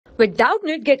With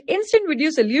Doubtnut, get instant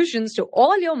video solutions to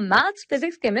all your maths,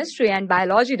 physics, chemistry, and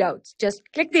biology doubts. Just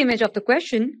click the image of the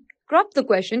question, crop the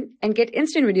question, and get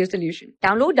instant video solution.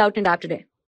 Download Doubtnut app today.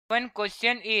 One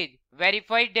question is,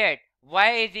 verify that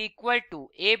y is equal to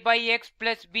a by x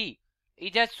plus b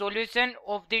is a solution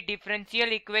of the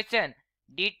differential equation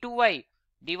d2y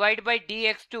divided by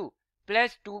dx2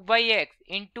 plus 2 by x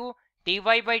into dy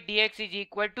by dx is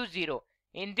equal to 0.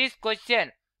 In this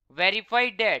question, verify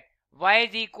that y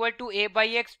is equal to a by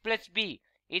x plus b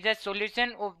is a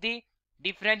solution of the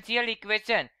differential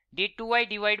equation d2y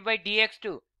divided by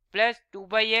dx2 plus 2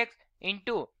 by x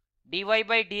into dy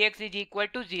by dx is equal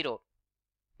to 0.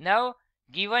 Now,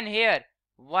 given here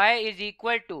y is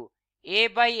equal to a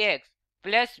by x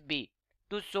plus b.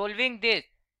 To solving this,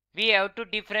 we have to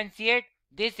differentiate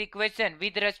this equation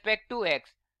with respect to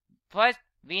x. First,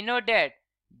 we know that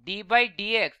d by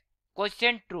dx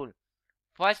quotient rule.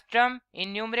 First term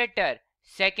in numerator,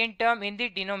 second term in the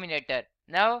denominator.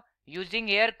 Now, using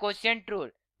here quotient rule,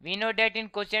 we know that in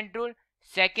quotient rule,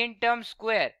 second term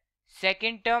square,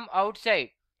 second term outside,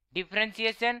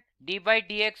 differentiation d by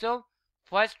dx of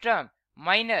first term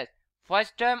minus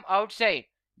first term outside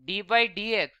d by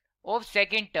dx of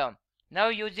second term. Now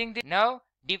using this, now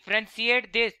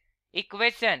differentiate this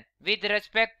equation with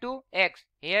respect to x.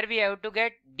 Here we have to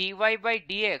get dy by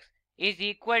dx is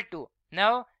equal to,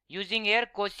 now using here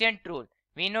quotient rule,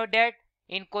 we know that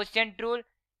in quotient rule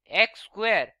x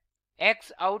square,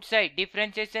 x outside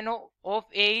differentiation of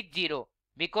a is 0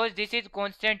 because this is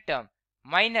constant term,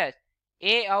 minus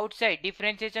a outside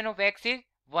differentiation of x is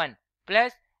 1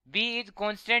 plus b is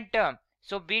constant term,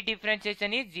 so b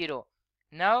differentiation is 0.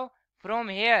 Now from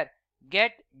here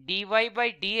get dy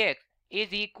by dx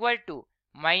is equal to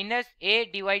minus a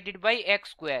divided by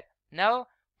x square. Now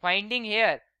finding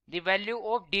here the value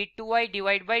of d2y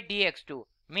divided by dx2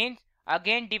 means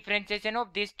again differentiation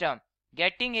of this term,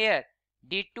 getting here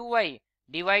d2y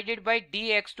divided by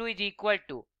dx2 is equal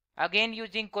to, again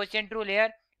using quotient rule here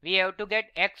we have to get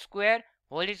x square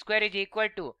whole square is equal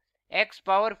to x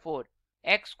power 4,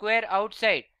 x square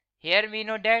outside, here we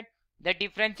know that the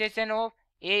differentiation of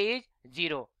a is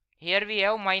 0, here we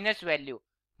have minus value,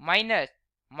 minus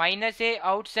a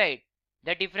outside,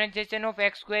 the differentiation of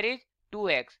x square is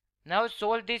 2x. Now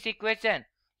solve this equation,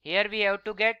 here we have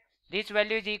to get this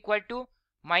value is equal to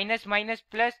minus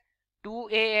plus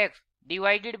 2ax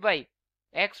divided by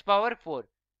x power 4.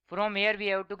 From here we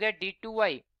have to get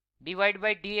d2y divided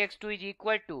by dx2 is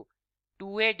equal to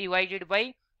 2a divided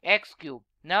by x cube.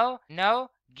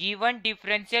 Now given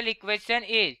differential equation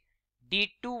is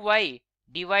d2y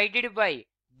divided by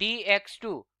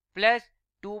dx2 plus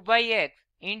 2 by x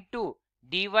into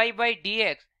dy by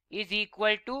dx is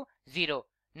equal to 0.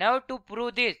 Now to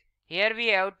prove this, here we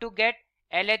have to get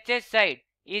LHS side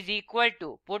is equal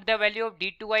to, put the value of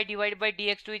d2y divided by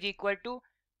dx2 is equal to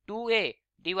 2a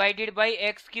divided by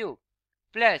x cube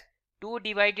plus 2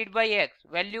 divided by x,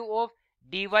 value of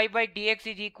dy by dx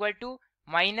is equal to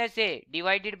minus a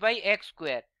divided by x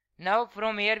square. Now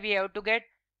from here we have to get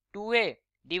 2a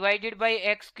divided by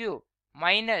x cube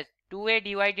minus 2a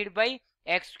divided by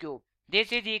x cube.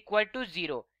 This is equal to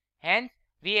 0. Hence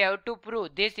we have to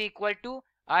prove this equal to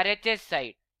RHS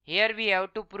side. Here we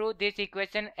have to prove this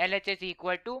equation LHS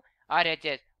equal to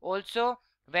RHS. Also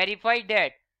verify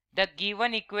that the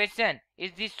given equation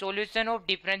is the solution of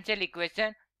differential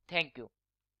equation. Thank you.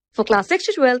 For class 6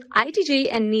 to 12, IIT JEE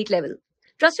and NEET level.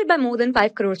 Trusted by more than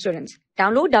 5 crore students.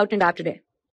 Download Doubtnut app today.